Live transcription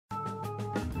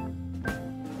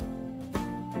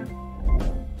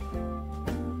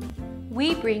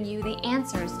we bring you the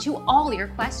answers to all your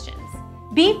questions.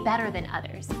 Be better than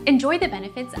others. Enjoy the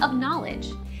benefits of knowledge.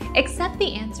 Accept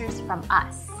the answers from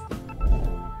us.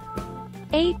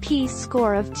 AP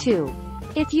score of 2.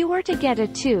 If you were to get a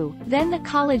 2, then the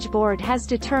College Board has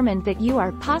determined that you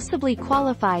are possibly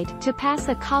qualified to pass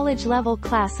a college-level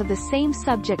class of the same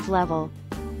subject level.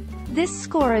 This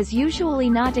score is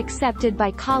usually not accepted by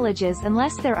colleges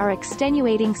unless there are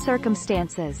extenuating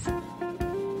circumstances.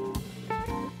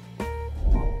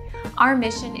 Our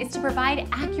mission is to provide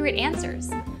accurate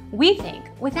answers. We think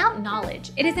without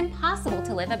knowledge, it is impossible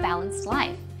to live a balanced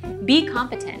life. Be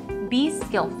competent, be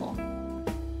skillful.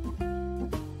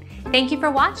 Thank you for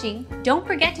watching. Don't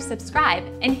forget to subscribe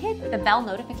and hit the bell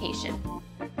notification.